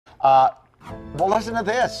Well, listen to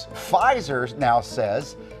this. Pfizer now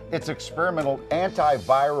says its experimental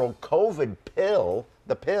antiviral COVID pill,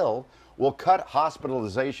 the pill, will cut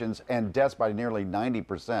hospitalizations and deaths by nearly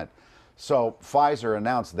 90%. So Pfizer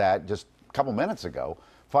announced that just a couple minutes ago.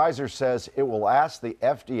 Pfizer says it will ask the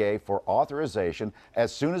FDA for authorization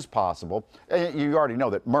as soon as possible. You already know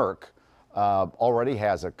that Merck already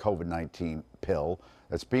has a COVID-19 pill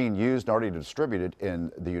that's being used and already distributed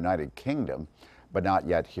in the United Kingdom, but not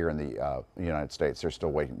yet here in the United States. They're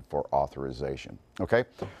still waiting for authorization. Okay?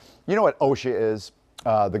 You know what OSHA is?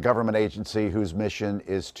 The government agency whose mission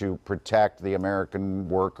is to protect the American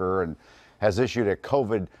worker, and has issued a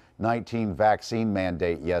COVID-19 vaccine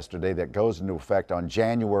mandate yesterday that goes into effect on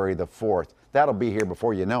January the 4th. That'll be here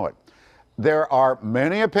before you know it. There are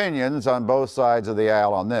many opinions on both sides of the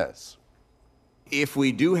aisle on this. If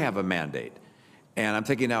we do have a mandate, and I'm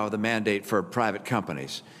thinking now of the mandate for private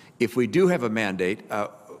companies, if we do have a mandate,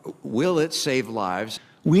 will it save lives?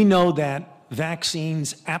 We know that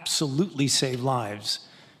vaccines absolutely save lives,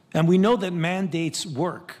 and we know that mandates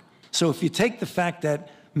work. So if you take the fact that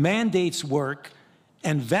mandates work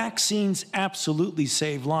and vaccines absolutely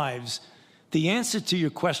save lives, the answer to your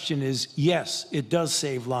question is yes, it does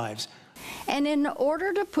save lives. And in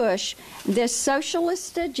order to push this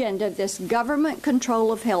socialist agenda, this government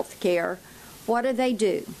control of health care, what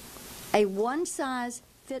do? A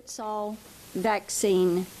one-size-fits-all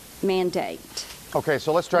vaccine mandate. Okay,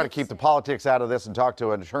 so let's try to keep the politics out of this and talk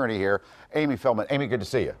to an attorney here, Amy Feldman. Amy, good to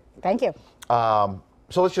see you. Thank you.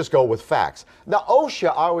 So let's just go with facts. Now, OSHA,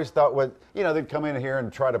 I always thought, they'd come in here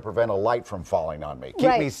and try to prevent a light from falling on me,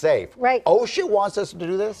 keep me safe. Right. OSHA wants us to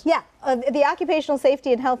do this? Yeah. The Occupational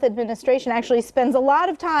Safety and Health Administration actually spends a lot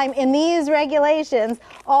of time in these regulations,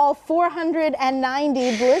 all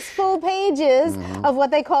 490 blissful pages of what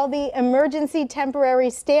they call the emergency temporary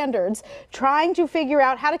standards, trying to figure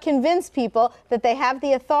out how to convince people that they have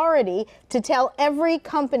the authority to tell every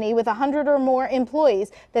company with 100 or more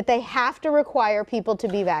employees that they have to require people to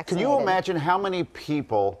be vaccinated. Can you imagine how many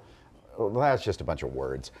people, well, that's just a bunch of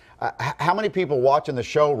words, how many people watching the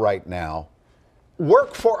show right now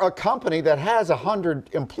work for a company that has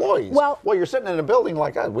 100 employees? Well, you're sitting in a building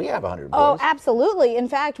like us. We have 100 employees. Oh, absolutely. In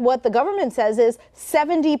fact, what the government says is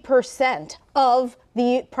 70% of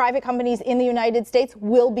the private companies in the United States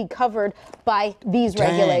will be covered by these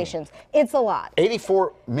regulations. It's a lot.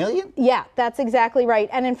 84 million? Yeah, that's exactly right.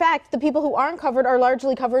 And in fact, the people who aren't covered are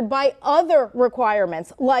largely covered by other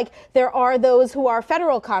requirements. Like there are those who are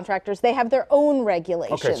federal contractors. They have their own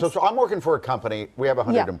regulations. Okay, so I'm working for a company. We have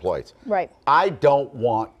 100 employees. Right. I don't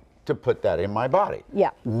want to put that in my body.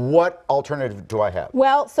 Yeah. What alternative do I have?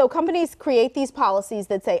 Well, so companies create these policies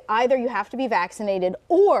that say either you have to be vaccinated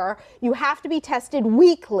or you have to be tested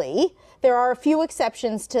weekly. There are a few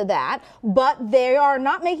exceptions to that, but they are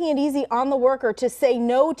not making it easy on the worker to say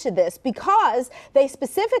no to this, because they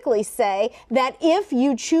specifically say that if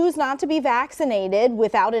you choose not to be vaccinated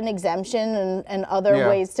without an exemption and other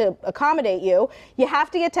ways to accommodate you, you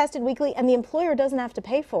have to get tested weekly, and the employer doesn't have to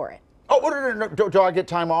pay for it. Oh, do I get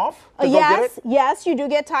time off? Yes, you do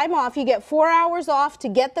get time off. You get 4 hours off to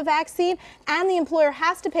get the vaccine, and the employer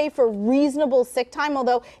has to pay for reasonable sick time,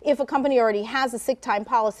 although if a company already has a sick time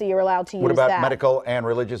policy, you're allowed to use that. What about medical and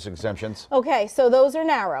religious exemptions? Okay, so those are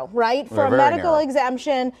narrow, right? For a medical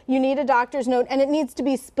exemption, you need a doctor's note, and it needs to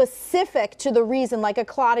be specific to the reason, like a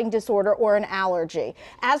clotting disorder or an allergy.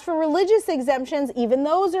 As for religious exemptions, even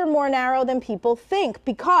those are more narrow than people think,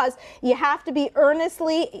 because you have to be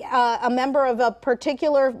earnestly a member of a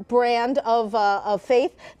particular brand of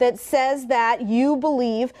faith that says that you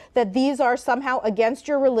believe that these are somehow against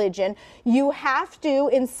your religion. You have to,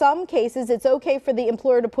 in some cases, it's okay for the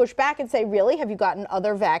employer to push back and say, really, have you gotten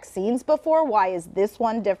other vaccines before? Why is this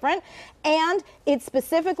one different? And it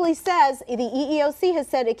specifically says, the EEOC has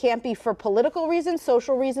said it can't be for political reasons,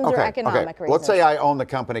 social reasons, or economic reasons. Let's say I own the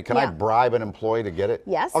company. Can I bribe an employee to get it?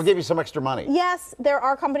 Yes. I'll give you some extra money. Yes, there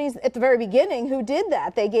are companies at the very beginning who did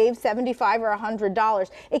that. They gave $75 or $100.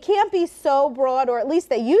 It can't be so broad, or at least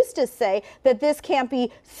they used to say that this can't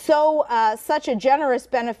be so such a generous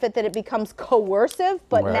benefit that it becomes coercive,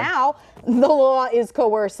 but now the law is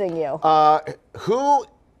coercing you.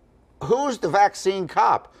 Who's the vaccine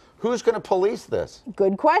cop? Who's going to police this?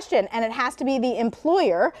 Good question. And it has to be the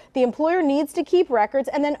employer. The employer needs to keep records,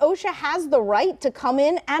 and then OSHA has the right to come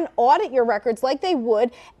in and audit your records like they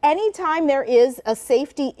would anytime there is a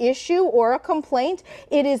safety issue or a complaint.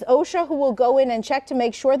 It is OSHA who will go in and check to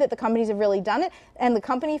make sure that the companies have really done it, and the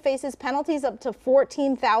company faces penalties up to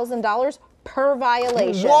 $14,000 per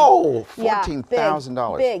violation. Whoa,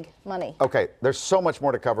 $14,000. Big money. Okay, there's so much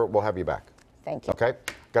more to cover. We'll have you back. Thank you. Okay,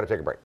 got to take a break.